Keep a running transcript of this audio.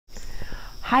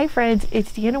Hi friends,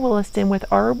 it's Deanna Williston with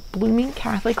Our Blooming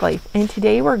Catholic Life, and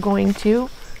today we're going to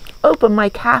open my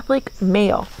Catholic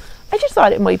mail. I just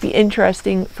thought it might be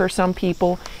interesting for some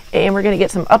people, and we're going to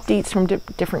get some updates from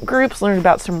different groups, learn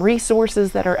about some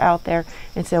resources that are out there,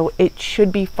 and so it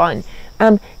should be fun.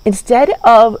 Instead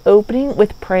of opening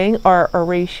with praying our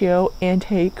Oratio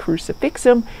Ante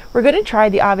Crucifixum, we're going to try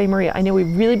the Ave Maria. I know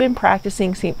we've really been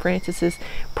practicing St. Francis's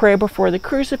prayer before the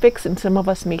crucifix, and some of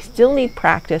us may still need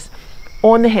practice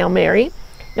on the Hail Mary.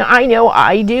 Now I know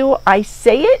I do. I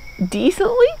say it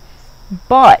decently,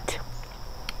 but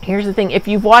here's the thing. If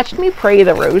you've watched me pray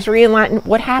the Rosary in Latin,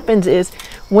 what happens is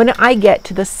when I get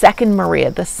to the second Maria,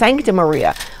 the Sancta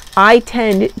Maria, I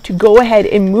tend to go ahead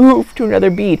and move to another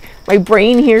bead. My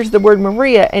brain hears the word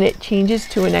Maria and it changes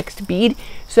to a next bead.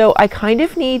 So I kind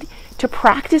of need to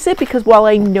practice it, because while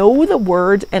I know the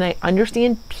words and I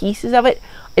understand pieces of it,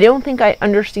 I don't think I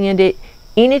understand it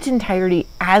in its entirety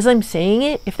as I'm saying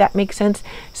it, if that makes sense.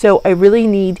 So I really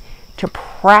need to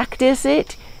practice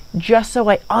it just so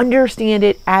I understand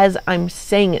it as I'm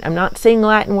saying it. I'm not saying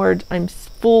Latin words, I'm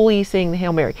fully saying the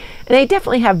Hail Mary. And I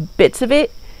definitely have bits of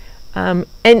it. And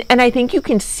I think you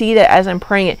can see that as I'm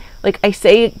praying it. Like I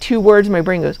say 2 words, my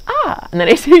brain goes, ah. And then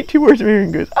I say 2 words, my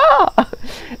brain goes, ah.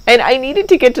 And I needed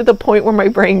to get to the point where my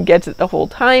brain gets it the whole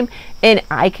time, and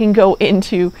I can go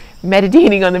into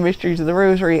meditating on the mysteries of the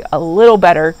Rosary a little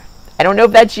better. I don't know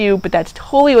if that's you, but that's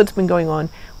totally what's been going on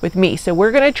with me. So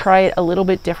we're going to try it a little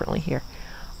bit differently here.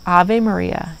 Ave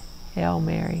Maria, Hail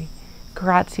Mary,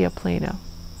 gratia plena,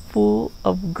 full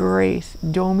of grace,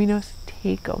 Dominus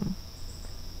tecum.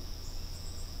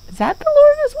 Is that the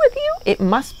Lord is with you? It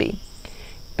must be.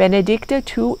 Benedicta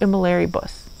tu in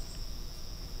mulieribus.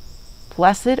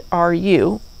 Blessed are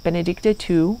you, benedicta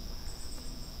tu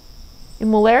in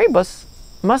mulieribus.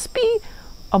 Must be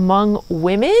among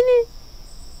women.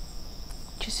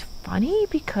 Which is funny,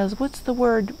 because what's the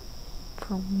word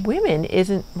for women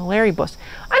isn't mulieribus.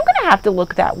 I'm going to have to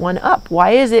look that one up.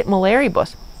 Why is it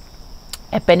mulieribus?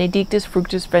 Et benedictus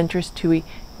fructus ventris tui,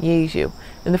 Jesu.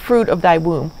 And the fruit of thy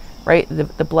womb. Right,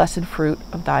 the blessed fruit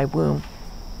of thy womb.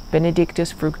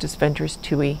 Benedictus fructus ventris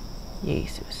tui,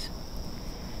 Jesus.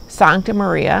 Sancta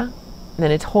Maria, and then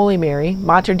it's Holy Mary,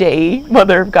 Mater Dei,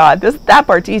 Mother of God. That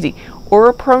part's easy.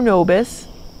 Ora pro nobis,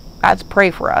 that's pray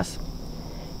for us.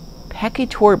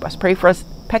 Peccatoribus, pray for us.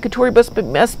 Peccatoribus, but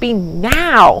must be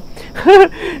now.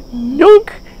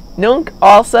 Nunc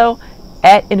also,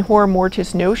 et in hora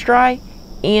mortis nostri,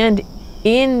 and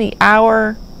in the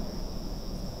hour,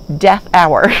 death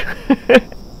hour.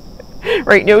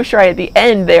 Right, nostri at the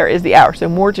end there is the hour. So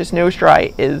mortis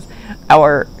nostri is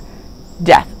our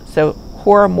death. So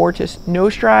hora mortis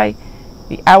nostri,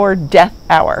 the hour, death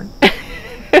hour.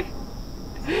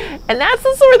 And that's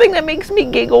the sort of thing that makes me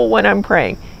giggle when I'm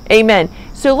praying. Amen.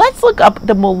 So let's look up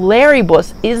the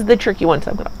mulieribus is the tricky one.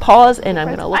 So I'm going to pause and I'm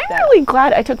going to look that up. I'm really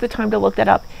glad I took the time to look that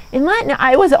up. In Latin,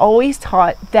 I was always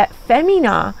taught that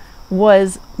femina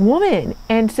was woman,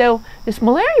 and so this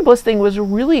mulieribus thing was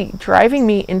really driving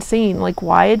me insane. Like,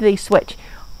 why did they switch?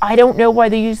 I don't know why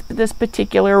they used this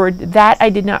particular word. That I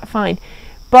did not find,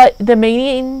 but the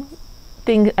main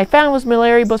thing I found was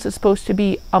mulieribus is supposed to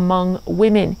be among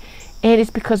women, and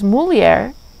it's because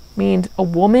mulier means a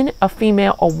woman, a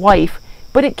female, a wife,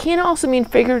 but it can also mean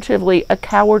figuratively a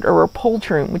coward or a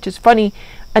poltroon, which is funny.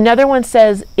 Another one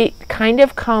says it kind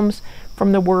of comes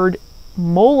from the word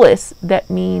mollis, that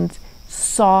means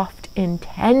soft and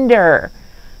tender.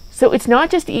 So it's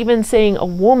not just even saying a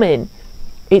woman,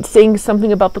 it's saying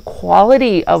something about the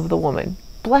quality of the woman.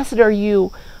 Blessed are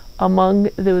you among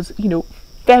those,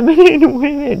 feminine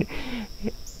women.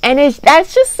 And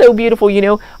that's just so beautiful.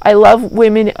 I love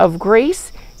women of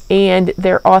grace and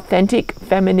their authentic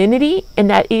femininity, and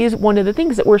that is one of the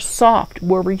things, that we're soft,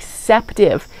 we're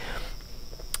receptive.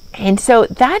 And so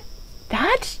that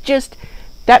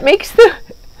makes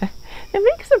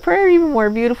the prayer even more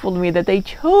beautiful to me, that they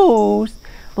chose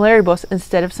mulieribus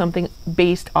instead of something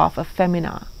based off of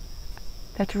femina.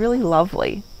 That's really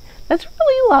lovely. That's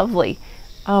really lovely.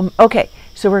 Okay,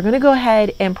 so we're going to go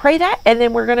ahead and pray that, and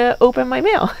then we're going to open my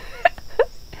mail.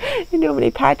 In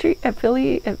nomine Patri et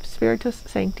Filii et Spiritus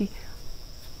Sancti.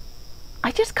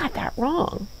 I just got that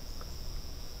wrong.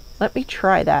 Let me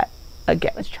try that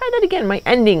again. Let's try that again. My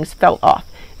endings fell off.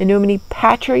 In nomine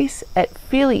Patris et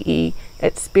Filii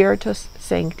et Spiritus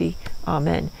Sancti.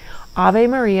 Amen. Ave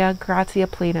Maria, gratia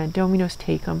plena, Dominus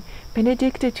tecum,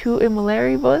 benedicta tu in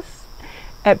mulieribus,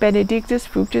 et benedictus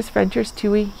fructus ventris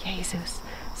tui, Jesus.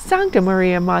 Sancta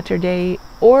Maria, Mater Dei,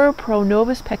 ora pro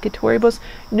nobis peccatoribus,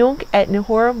 nunc et in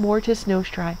hora mortis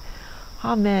nostri.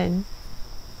 Amen.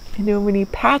 In nomine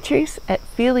Patris et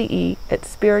Filii et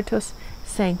Spiritus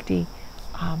sancti.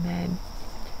 Amen.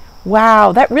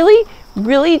 Wow, that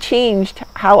really changed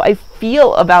how I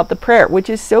feel about the prayer, which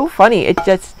is so funny. It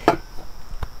does.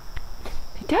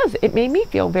 It made me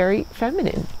feel very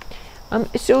feminine.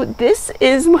 So this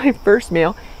is my first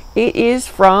mail. It is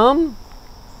from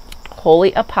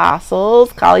Holy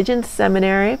Apostles College and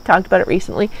Seminary. I've talked about it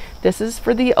recently. This is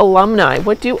for the alumni.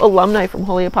 What do alumni from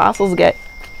Holy Apostles get?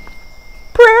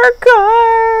 Prayer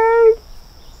card.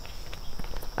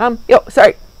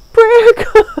 Prayer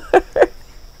card.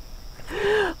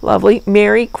 Lovely.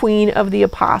 Mary, Queen of the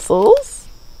Apostles.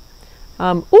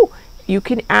 You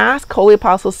can ask Holy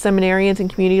Apostles seminarians and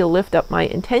community to lift up my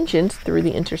intentions through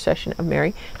the intercession of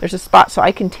Mary. There's a spot so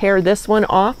I can tear this one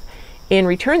off and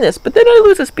return this, but then I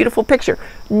lose this beautiful picture.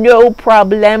 No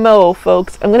problemo,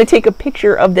 folks. I'm going to take a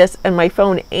picture of this on my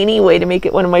phone anyway to make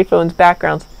it one of my phone's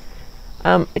backgrounds.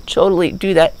 I totally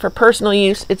do that. For personal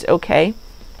use, it's okay.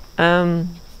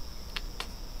 And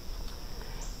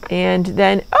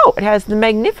then, it has the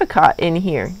Magnificat in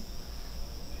here.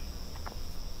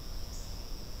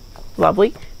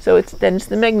 Lovely. So it's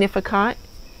the Magnificat.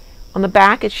 On the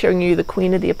back, it's showing you the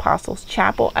Queen of the Apostles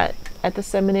Chapel at the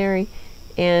seminary.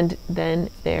 And then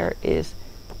there is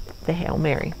the Hail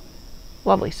Mary.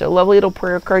 Lovely. So lovely little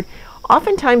prayer card.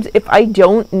 Oftentimes, if I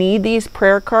don't need these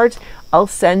prayer cards, I'll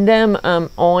send them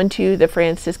on to the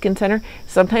Franciscan Center.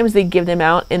 Sometimes they give them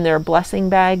out in their blessing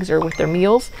bags or with their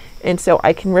meals. And so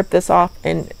I can rip this off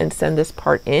and send this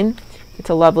part in. It's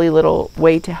a lovely little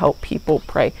way to help people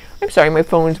pray. I'm sorry, my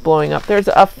phone's blowing up. There's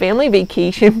a family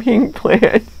vacation being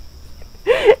planned.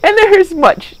 And there's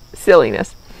much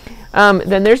silliness.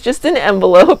 Then there's just an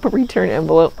envelope, a return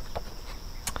envelope.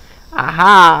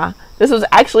 Aha! This was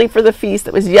actually for the feast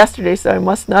that was yesterday, so I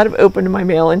must not have opened my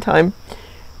mail in time.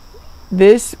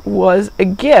 This was a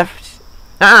gift.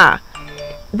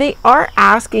 They are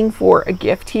asking for a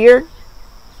gift here.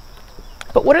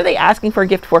 But what are they asking for a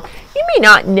gift for? You may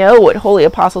not know what Holy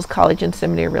Apostles College and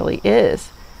Seminary really is.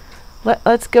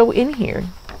 Let's go in here.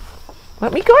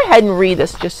 Let me go ahead and read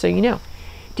this just so you know.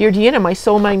 Dear Deanna, my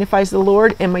soul magnifies the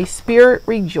Lord and my spirit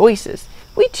rejoices.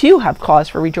 We too have cause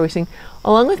for rejoicing.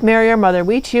 Along with Mary, our mother,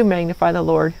 we too magnify the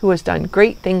Lord who has done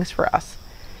great things for us.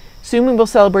 Soon we will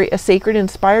celebrate a sacred,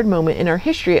 inspired moment in our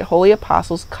history at Holy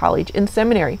Apostles College and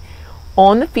Seminary.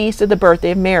 On the feast of the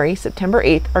birthday of Mary, September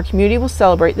 8th, our community will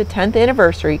celebrate the 10th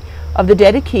anniversary of the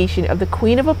dedication of the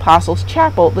Queen of Apostles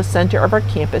Chapel, the center of our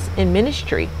campus and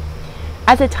ministry.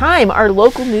 At the time, our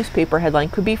local newspaper headline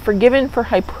could be forgiven for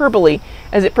hyperbole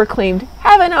as it proclaimed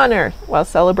heaven on earth while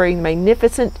celebrating the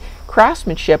magnificent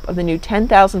craftsmanship of the new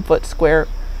 10,000 square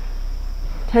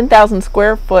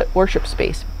foot worship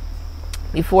space.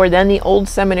 Before then, the old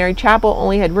seminary chapel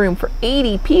only had room for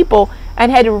 80 people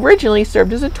and had originally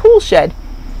served as a tool shed.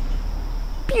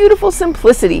 Beautiful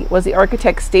simplicity was the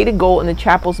architect's stated goal in the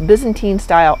chapel's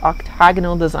Byzantine-style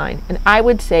octagonal design, and I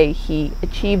would say he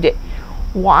achieved it.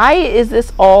 Why is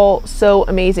this all so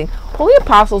amazing? Holy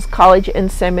Apostles College and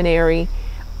Seminary,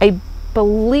 I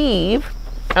believe,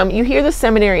 you hear the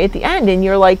seminary at the end and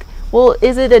you're like, well,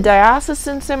 is it a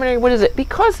diocesan seminary? What is it?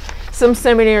 Because some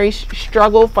seminaries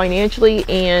struggle financially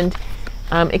and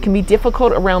it can be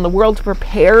difficult around the world to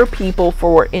prepare people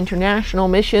for international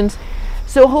missions.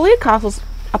 So Holy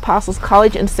Apostles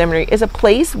College and Seminary is a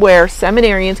place where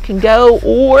seminarians can go,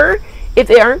 or if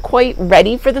they aren't quite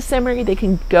ready for the seminary, they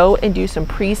can go and do some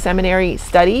pre-seminary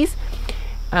studies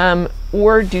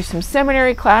or do some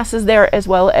seminary classes there, as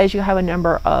well as you have a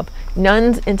number of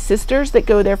nuns and sisters that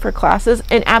go there for classes,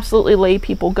 and absolutely lay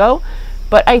people go.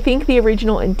 But I think the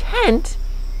original intent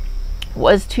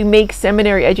was to make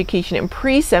seminary education and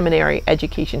pre-seminary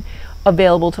education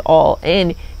available to all.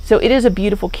 And so it is a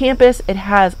beautiful campus. It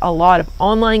has a lot of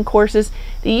online courses.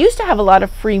 They used to have a lot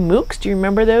of free MOOCs. Do you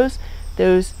remember those?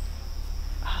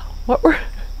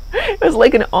 It was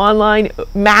like an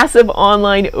massive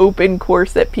online open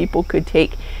course that people could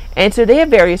take. And so they have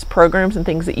various programs and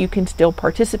things that you can still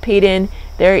participate in.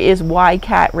 There is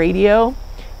YCAT radio,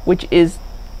 which is,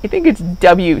 I think it's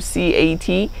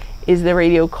WCAT is the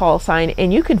radio call sign.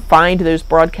 And you can find those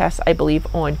broadcasts, I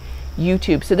believe, on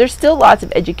YouTube. So there's still lots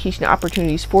of education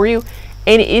opportunities for you.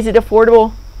 And is it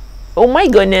affordable? Oh my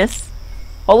goodness.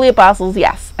 Holy Apostles,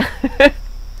 yes.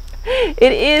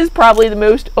 It is probably the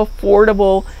most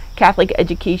affordable Catholic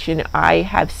education I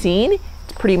have seen.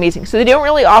 It's pretty amazing. So they don't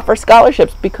really offer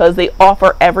scholarships because they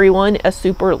offer everyone a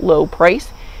super low price,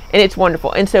 and it's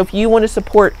wonderful. And so if you want to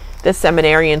support the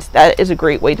seminarians, that is a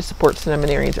great way to support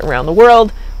seminarians around the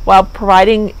world while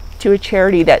providing to a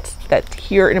charity that's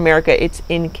here in America. It's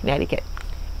in Connecticut.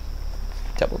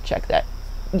 Double check that.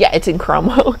 Yeah, it's in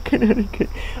Cromwell, Connecticut.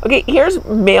 Okay, here's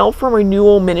mail from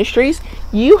Renewal Ministries.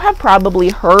 You have probably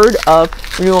heard of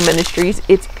Renewal Ministries.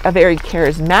 It's a very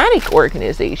charismatic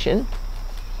organization.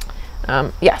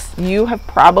 Yes, you have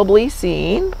probably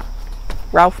seen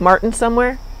Ralph Martin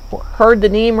somewhere, or heard the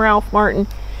name Ralph Martin.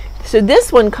 So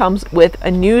this one comes with a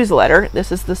newsletter.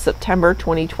 This is the September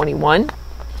 2021.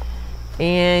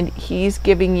 And he's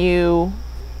giving you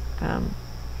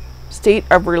state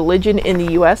of religion in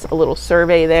the U.S., a little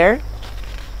survey there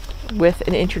with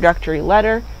an introductory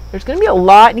letter. There's going to be a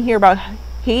lot in here about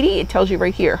Haiti. It tells you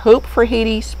right here, hope for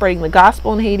Haiti, spreading the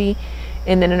gospel in Haiti,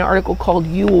 and then an article called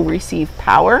You Will Receive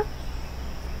Power.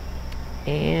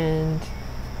 And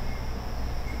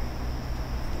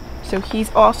so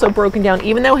he's also broken down,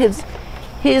 even though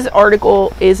his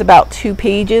article is about 2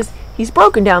 pages, he's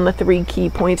broken down the 3 key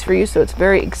points for you, so it's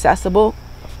very accessible.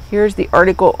 Here's the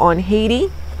article on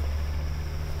Haiti.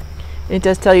 It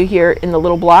does tell you here in the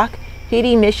little block,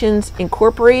 Haiti Missions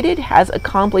Incorporated has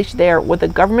accomplished there what the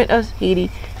government of Haiti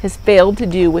has failed to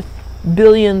do with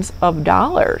billions of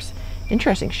dollars.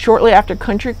 Interesting. Shortly after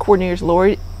country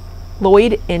coordinators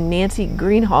Lloyd and Nancy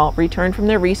Greenhall returned from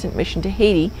their recent mission to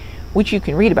Haiti, which you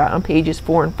can read about on pages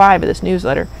 4 and 5 of this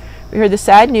newsletter, we heard the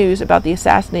sad news about the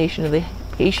assassination of the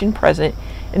Haitian president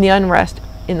and the unrest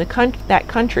in that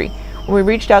country. When we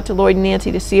reached out to Lloyd and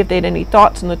Nancy to see if they had any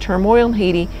thoughts on the turmoil in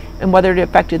Haiti and whether it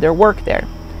affected their work there.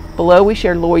 Below, we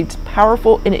shared Lloyd's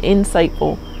powerful and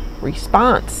insightful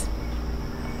response.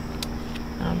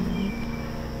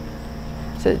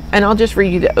 And I'll just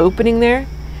read you the opening there.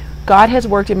 God has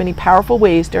worked in many powerful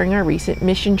ways during our recent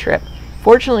mission trip.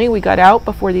 Fortunately, we got out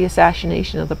before the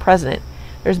assassination of the president.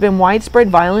 There's been widespread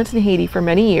violence in Haiti for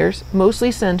many years,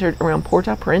 mostly centered around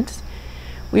Port-au-Prince.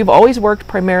 We've always worked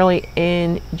primarily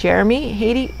in Jérémie,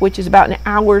 Haiti, which is about an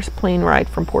hour's plane ride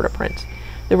from Port-au-Prince.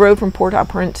 The road from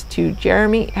Port-au-Prince to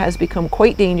Jérémie has become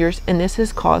quite dangerous, and this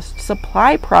has caused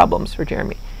supply problems for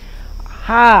Jérémie.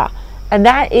 And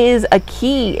that is a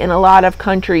key in a lot of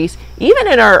countries, even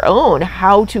in our own,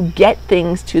 how to get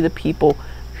things to the people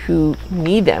who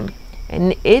need them.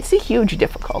 And it's a huge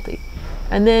difficulty.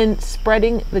 And then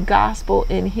spreading the gospel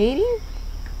in Haiti.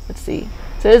 Let's see.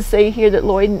 It says say here that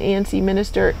Lloyd and Nancy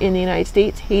minister in the United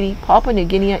States, Haiti, Papua New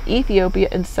Guinea, Ethiopia,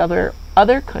 and several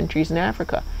other countries in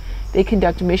Africa. They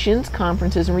conduct missions,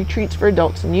 conferences, and retreats for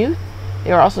adults and youth.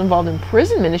 They are also involved in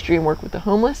prison ministry and work with the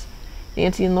homeless.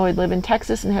 Nancy and Lloyd live in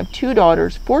Texas and have 2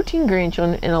 daughters, 14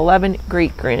 grandchildren, and 11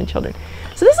 great-grandchildren.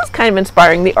 So this is kind of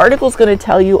inspiring. The article is going to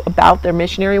tell you about their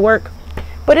missionary work,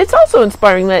 but it's also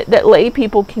inspiring that lay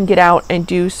people can get out and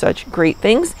do such great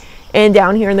things. And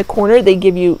down here in the corner, they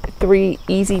give you 3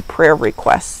 easy prayer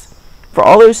requests for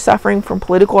all those suffering from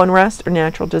political unrest or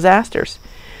natural disasters.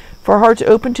 For our hearts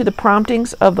open to the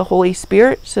promptings of the Holy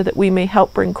Spirit so that we may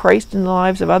help bring Christ in the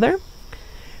lives of others.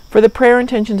 For the prayer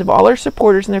intentions of all our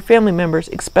supporters and their family members,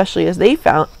 especially as they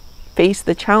face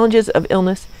the challenges of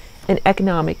illness and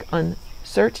economic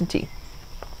uncertainty.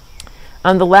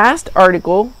 On the last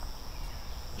article,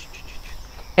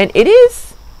 and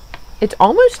it's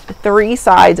almost 3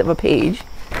 sides of a page.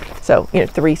 So,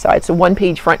 3 sides. So 1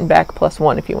 page front and back plus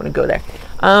 1 if you want to go there.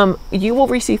 You will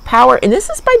receive power. And this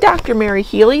is by Dr. Mary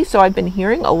Healy. So I've been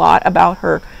hearing a lot about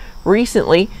her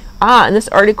recently. And this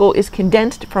article is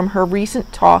condensed from her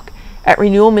recent talk at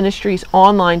Renewal Ministries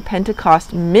online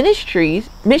Pentecost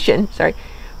mission,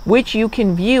 which you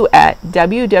can view at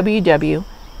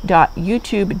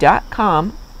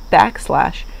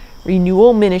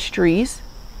www.youtube.com/Renewal Ministries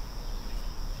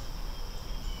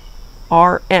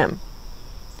RM.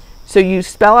 So you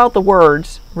spell out the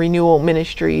words Renewal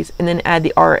Ministries and then add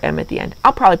the RM at the end.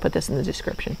 I'll probably put this in the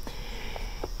description.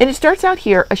 And it starts out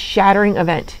here, a shattering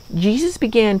event. Jesus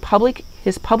began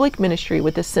his public ministry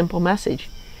with this simple message.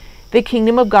 The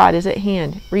kingdom of God is at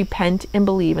hand. Repent and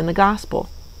believe in the gospel.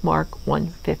 Mark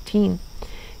 1:15.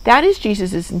 That is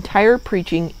Jesus' entire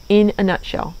preaching in a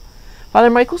nutshell. Father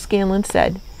Michael Scanlon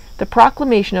said, the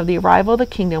proclamation of the arrival of the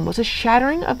kingdom was a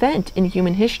shattering event in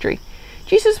human history.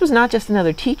 Jesus was not just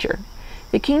another teacher.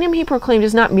 The kingdom he proclaimed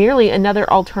is not merely another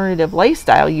alternative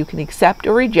lifestyle you can accept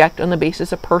or reject on the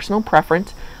basis of personal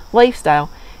preference, lifestyle,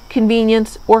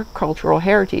 convenience, or cultural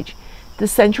heritage. The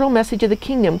central message of the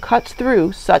kingdom cuts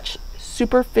through such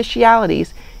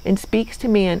superficialities and speaks to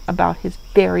man about his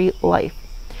very life.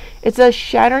 It's a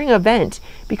shattering event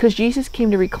because Jesus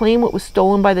came to reclaim what was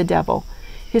stolen by the devil.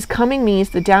 His coming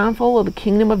means the downfall of the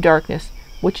kingdom of darkness,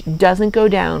 which doesn't go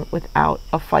down without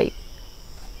a fight.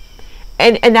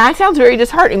 And that sounds very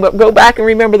disheartening, but go back and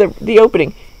remember the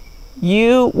opening.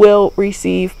 You will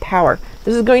receive power.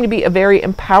 This is going to be a very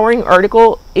empowering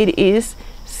article. It is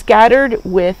scattered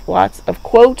with lots of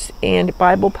quotes and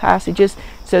Bible passages.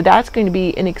 So that's going to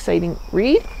be an exciting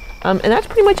read. And that's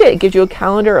pretty much it. It gives you a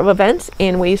calendar of events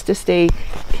and ways to stay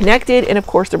connected. And of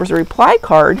course, there was a reply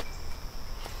card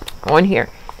on here.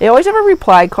 They always have a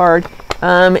reply card,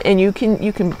 and you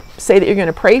can say that you're going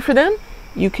to pray for them.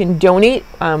 You can donate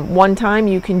one time.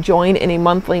 You can join in a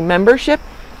monthly membership.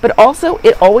 But also,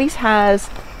 it always has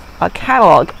a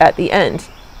catalog at the end.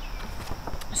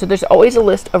 So there's always a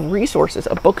list of resources,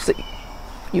 of books that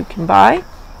you can buy.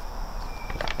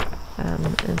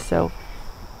 And so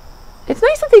it's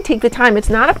nice that they take the time. It's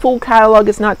not a full catalog.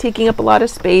 It's not taking up a lot of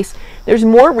space. There's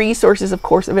more resources, of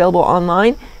course, available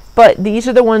online. But these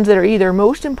are the ones that are either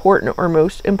most important or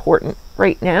most important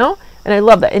right now. And I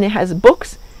love that. And it has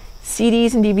books,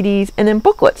 CDs and DVDs, and then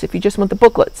booklets if you just want the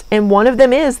booklets. And one of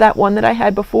them is that one that I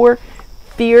had before,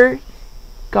 Fear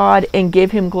God and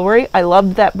Give Him Glory. I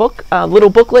loved that book, little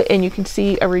booklet, and you can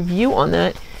see a review on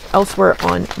that elsewhere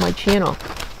on my channel.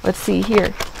 Let's see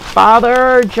here.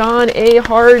 Father John A.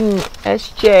 Hardin,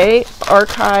 S.J.,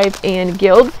 Archive and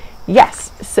Guild.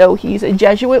 Yes, so he's a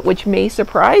Jesuit, which may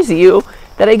surprise you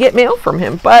that I get mail from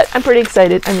him, but I'm pretty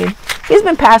excited. I mean, he's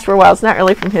been passed for a while. It's not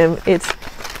really from him. It's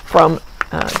from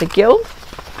the Guild.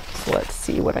 So let's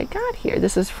see what I got here.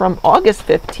 This is from August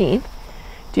 15th.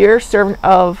 Dear servant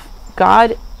of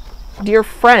God, dear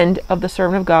friend of the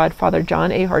servant of God, Father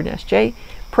John A. Hardin, S.J.,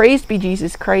 praised be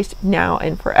Jesus Christ now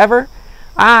and forever.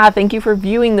 Thank you for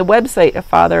viewing the website of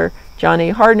Father John A.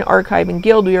 Hardin, Archive and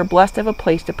Guild. We are blessed to have a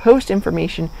place to post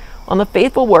information on the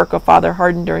faithful work of Father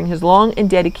Hardin during his long and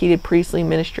dedicated priestly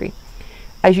ministry.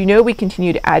 As you know, we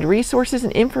continue to add resources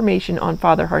and information on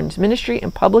Father Hardin's ministry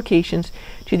and publications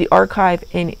to the Archive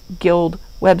and Guild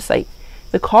website.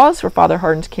 The cause for Father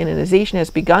Hardin's canonization has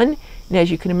begun, and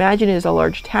as you can imagine, it is a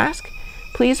large task.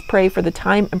 Please pray for the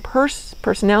time and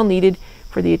personnel needed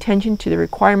for the attention to the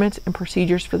requirements and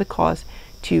procedures for the cause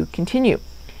to continue.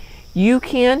 You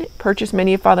can purchase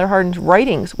many of Father Hardin's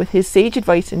writings with his sage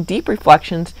advice and deep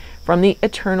reflections from the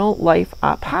Eternal Life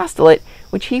Apostolate,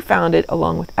 which he founded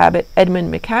along with Abbot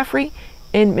Edmund McCaffrey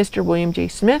and Mr. William J.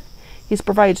 Smith. He's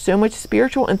provided so much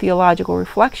spiritual and theological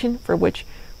reflection, for which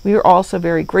we are also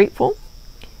very grateful.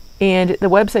 And the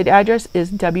website address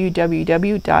is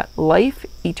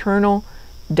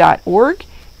www.lifeeternal.org.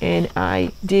 And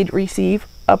I did receive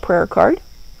a prayer card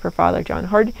for Father John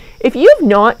Hardin. If you have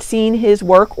not seen his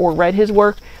work or read his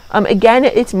work, again,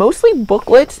 it's mostly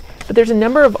booklets, but there's a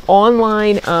number of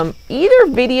online, either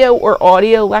video or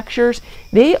audio lectures.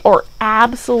 They are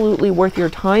absolutely worth your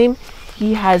time.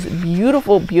 He has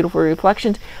beautiful, beautiful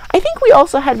reflections. I think we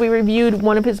reviewed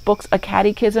one of his books, A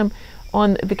Catechism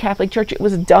on the Catholic Church. It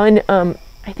was done,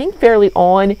 I think, fairly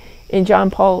on in John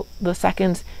Paul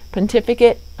II's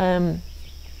pontificate.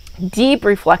 Deep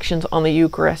reflections on the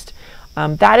Eucharist.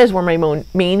 That is where my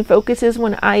main focus is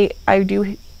when I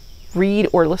do read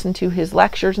or listen to his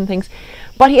lectures and things.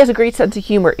 But he has a great sense of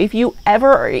humor. If you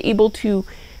ever are able to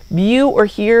view or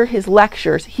hear his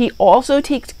lectures, he also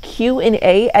takes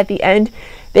Q&A at the end.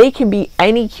 They can be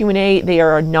any Q&A. They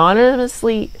are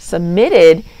anonymously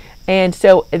submitted, and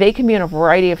so they can be on a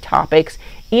variety of topics.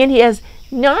 And he has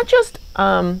not just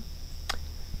a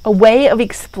way of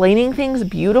explaining things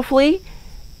beautifully,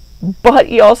 but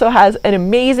he also has an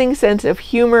amazing sense of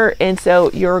humor, and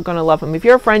so you're going to love him. If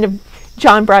you're a friend of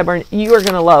John Bradburn, you are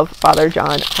going to love Father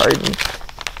John Hardin.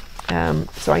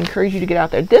 So I encourage you to get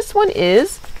out there. This one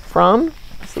is from,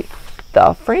 let's see,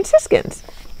 the Franciscans.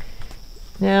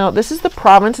 Now, this is the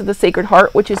Province of the Sacred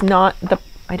Heart, which is not the,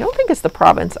 I don't think it's the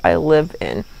province I live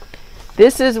in.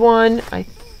 This is one, I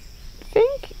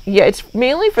think, yeah, it's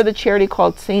mainly for the charity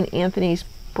called St. Anthony's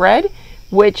Bread,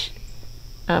 which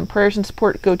prayers and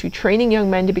support go to training young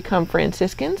men to become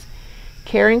Franciscans,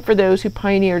 caring for those who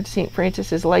pioneered St.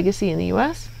 Francis's legacy in the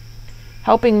U.S.,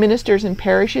 helping ministers in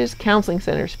parishes, counseling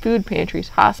centers, food pantries,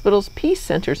 hospitals, peace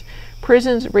centers,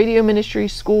 prisons, radio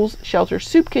ministries, schools, shelters,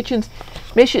 soup kitchens,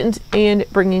 missions, and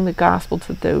bringing the gospel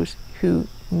to those who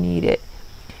need it.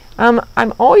 I'm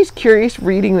always curious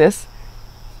reading this.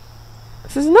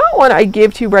 This is not one I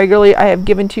give to regularly. I have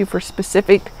given to for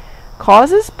specific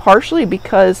causes, partially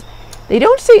because they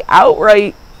don't say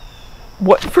outright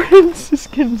what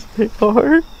Franciscans they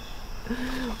are.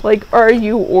 Like, are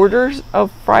you orders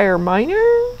of Friar Minor?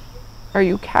 Are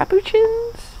you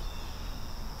Capuchins?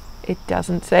 It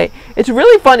doesn't say. It's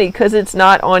really funny because it's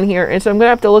not on here, and so I'm going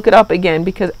to have to look it up again,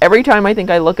 because every time I think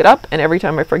I look it up and every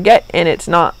time I forget, and it's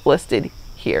not listed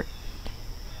here.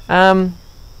 Let's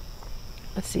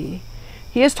see.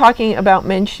 He is talking about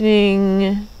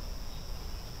mentioning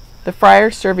the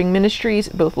friars serving ministries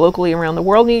both locally and around the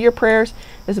world need your prayers.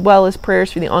 as well as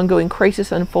prayers for the ongoing crisis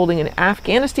unfolding in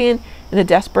Afghanistan and the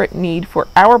desperate need for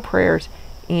our prayers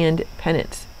and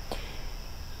penance.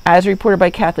 As reported by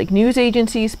Catholic news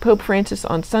agencies, Pope Francis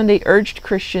on Sunday urged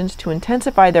Christians to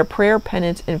intensify their prayer,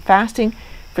 penance, and fasting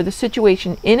for the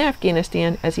situation in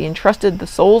Afghanistan as he entrusted the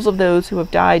souls of those who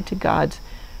have died to God's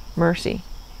mercy.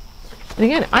 And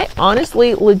again, I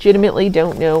honestly, legitimately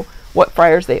don't know what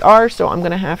friars they are, so I'm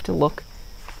going to have to look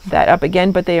that up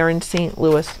again, but they are in St.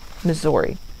 Louis,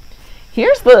 Missouri.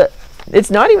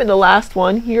 It's not even the last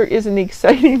one. Here is an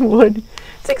exciting one.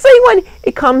 It's an exciting one.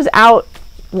 It comes out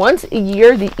once a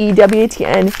year, the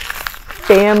EWTN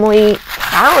family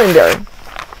calendar.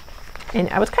 And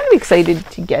I was kind of excited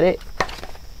to get it.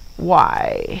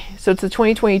 Why? So it's the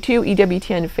 2022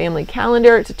 EWTN family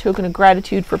calendar. It's a token of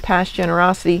gratitude for past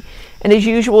generosity. And as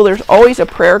usual, there's always a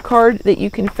prayer card that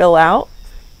you can fill out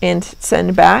and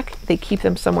send back. They keep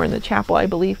them somewhere in the chapel, I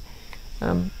believe.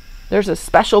 There's a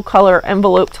special color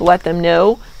envelope to let them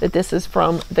know that this is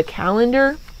from the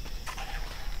calendar.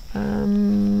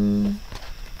 The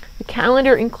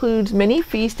calendar includes many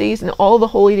feast days and all the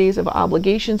holy days of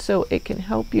obligation, so it can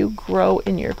help you grow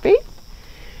in your faith.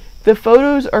 The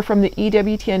photos are from the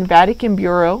EWTN Vatican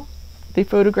Bureau. They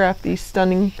photograph these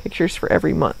stunning pictures for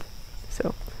every month.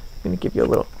 So I'm going to give you a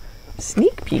little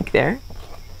sneak peek there.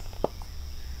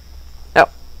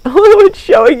 Oh, it's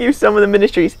showing you some of the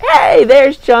ministries. Hey,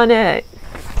 there's Johnette.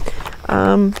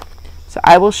 So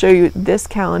I will show you this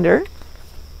calendar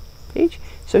page.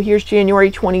 So here's January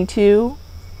 22.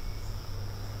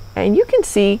 And you can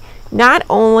see not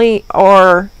only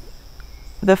are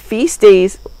the feast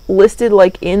days listed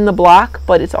like in the block,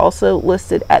 but it's also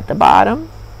listed at the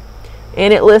bottom.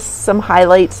 And it lists some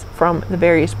highlights from the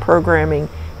various programming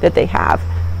that they have.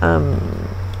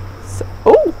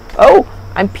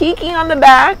 I'm peeking on the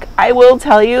back. I will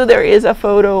tell you there is a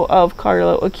photo of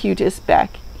Carlo Acutis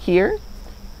back here.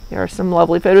 There are some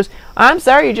lovely photos. I'm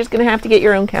sorry, you're just going to have to get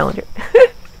your own calendar.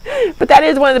 But that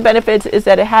is one of the benefits, is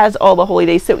that it has all the holy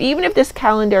days. So even if this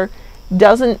calendar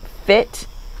doesn't fit,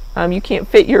 you can't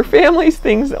fit your family's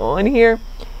things on here,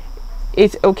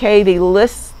 it's okay. They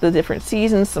list the different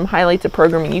seasons, some highlights of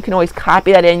programming. You can always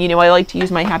copy that in. You know, I like to use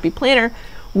my Happy Planner,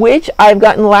 which I've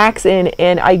gotten lax in,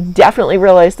 and I definitely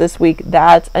realized this week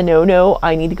that's a no-no.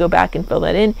 I need to go back and fill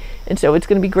that in. And so it's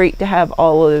going to be great to have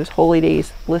all of those holy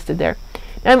days listed there.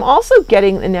 Now, I'm also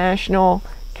getting the National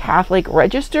Catholic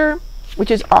Register, which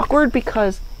is awkward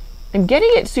because I'm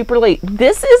getting it super late.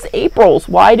 This is April's.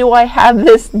 Why do I have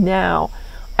this now?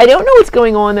 I don't know what's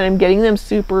going on, and I'm getting them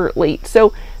super late.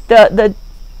 So the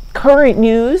current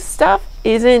news stuff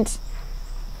isn't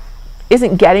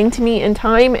getting to me in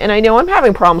time, and I know I'm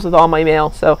having problems with all my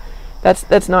mail, so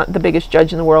that's not the biggest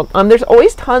judge in the world. There's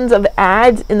always tons of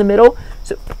ads in the middle,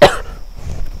 so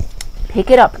pick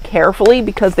it up carefully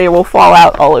because they will fall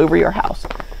out all over your house.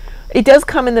 It does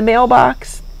come in the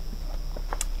mailbox,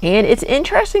 and it's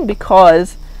interesting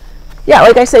because, yeah,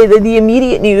 like I say, the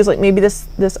immediate news, like maybe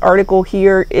this article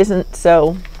here isn't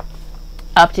so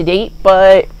up to date,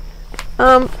 but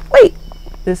wait,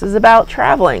 this is about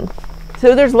traveling.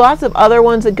 So there's lots of other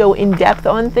ones that go in depth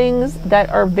on things that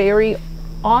are very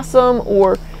awesome,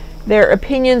 or their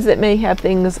opinions that may have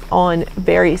things on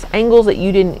various angles that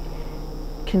you didn't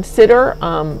consider.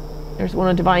 There's one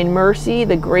on Divine Mercy,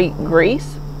 the Great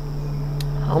Grace.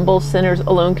 Humble Sinners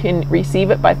Alone Can Receive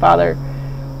It by Father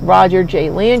Roger J.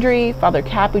 Landry. Father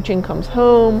Capuchin Comes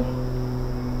Home.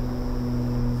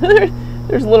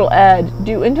 There's a little ad.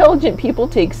 Do intelligent people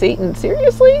take Satan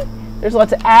seriously? There's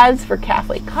lots of ads for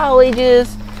Catholic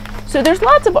colleges. So there's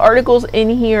lots of articles in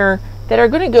here that are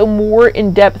going to go more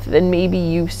in depth than maybe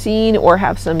you've seen, or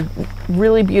have some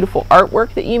really beautiful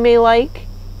artwork that you may like.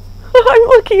 I'm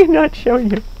looking and not showing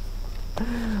you.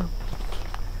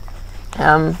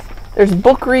 There's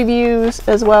book reviews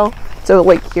as well. So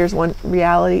like here's one,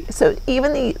 Reality. So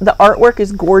even the artwork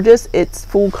is gorgeous. It's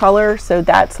full color, so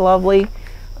that's lovely.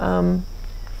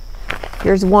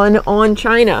 Here's one on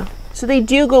China. So they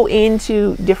do go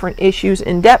into different issues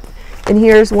in depth. And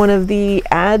here's one of the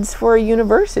ads for a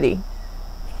university.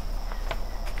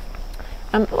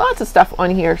 Lots of stuff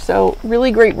on here. So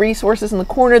really great resources in the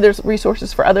corner. There's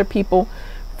resources for other people,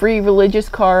 free religious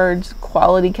cards,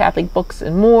 quality Catholic books,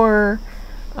 and more.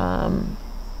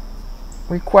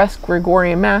 Request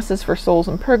Gregorian Masses for Souls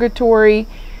in Purgatory.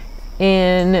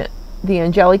 In the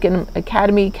Anglican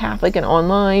Academy, Catholic and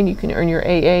online, you can earn your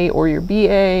AA or your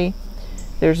BA.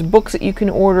 There's books that you can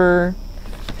order,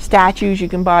 statues you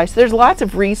can buy. So there's lots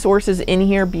of resources in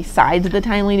here besides the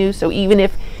timely news. So even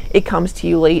if it comes to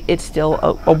you late, it's still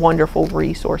a wonderful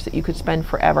resource that you could spend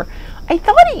forever. I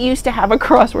thought it used to have a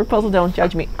crossword puzzle. Don't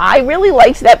judge me. I really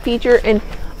liked that feature, and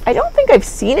I don't think I've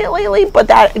seen it lately, but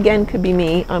that again could be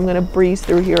me. I'm going to breeze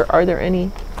through here. Are there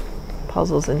any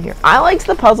puzzles in here? I liked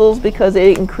the puzzles because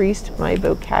it increased my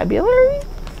vocabulary.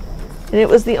 And it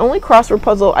was the only crossword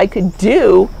puzzle I could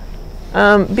do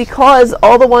because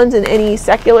all the ones in any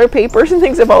secular papers and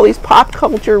things have all these pop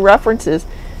culture references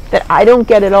that I don't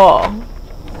get at all.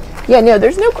 Yeah, no,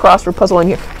 there's no crossword puzzle in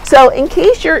here. So in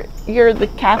case you're the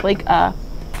Catholic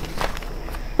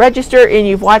register and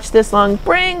you've watched this long,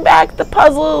 bring back the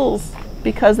puzzles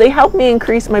because they help me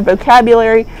increase my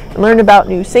vocabulary and learn about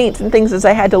new saints and things as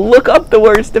I had to look up the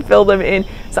words to fill them in.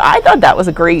 So I thought that was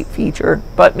a great feature,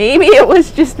 but maybe it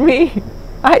was just me.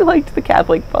 I liked the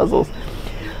Catholic puzzles.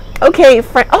 Okay, oh,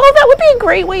 that would be a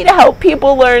great way to help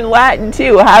people learn Latin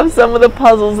too. Have some of the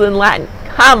puzzles in Latin.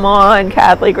 Come on,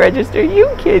 Catholic Register, you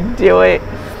can do it.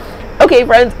 Okay,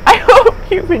 friends, I hope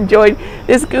you've enjoyed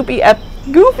this goofy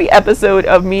episode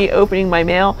of me opening my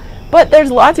mail. But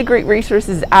there's lots of great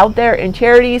resources out there in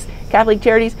charities, Catholic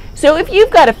charities. So if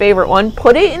you've got a favorite one,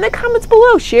 put it in the comments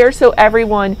below. Share so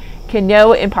everyone can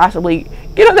know and possibly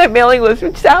get on that mailing list,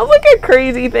 which sounds like a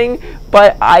crazy thing,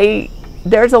 but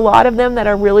there's a lot of them that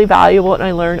are really valuable and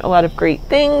I learn a lot of great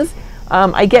things.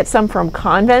 I get some from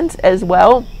convents as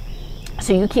well.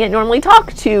 So you can't normally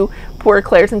talk to poor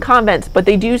clerics and convents, but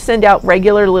they do send out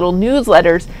regular little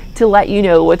newsletters to let you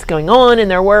know what's going on in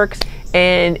their works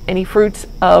and any fruits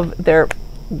of their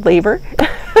labor.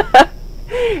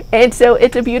 And so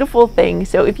it's a beautiful thing.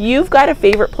 So if you've got a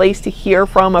favorite place to hear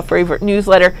from, a favorite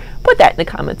newsletter, put that in the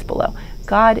comments below.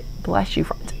 God bless you,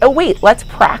 friends. Oh wait, let's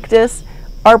practice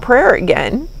our prayer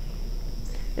again.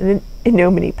 And then, in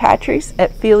nomine Patris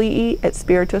et Filii et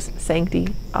Spiritus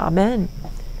Sancti. Amen.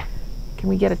 Can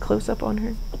we get a close-up on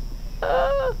her?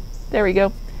 There we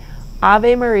go.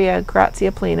 Ave Maria,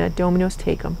 gratia plena, Dominus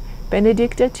tecum.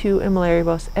 Benedicta tu in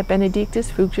mulieribus, et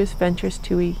benedictus fructus ventris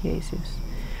tui, Jesus.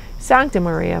 Sancta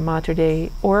Maria, Mater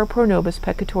Dei, ora pro nobis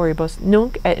peccatoribus,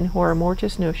 nunc et in hora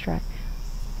mortis nostrae.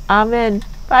 Amen.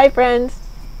 Bye, friends.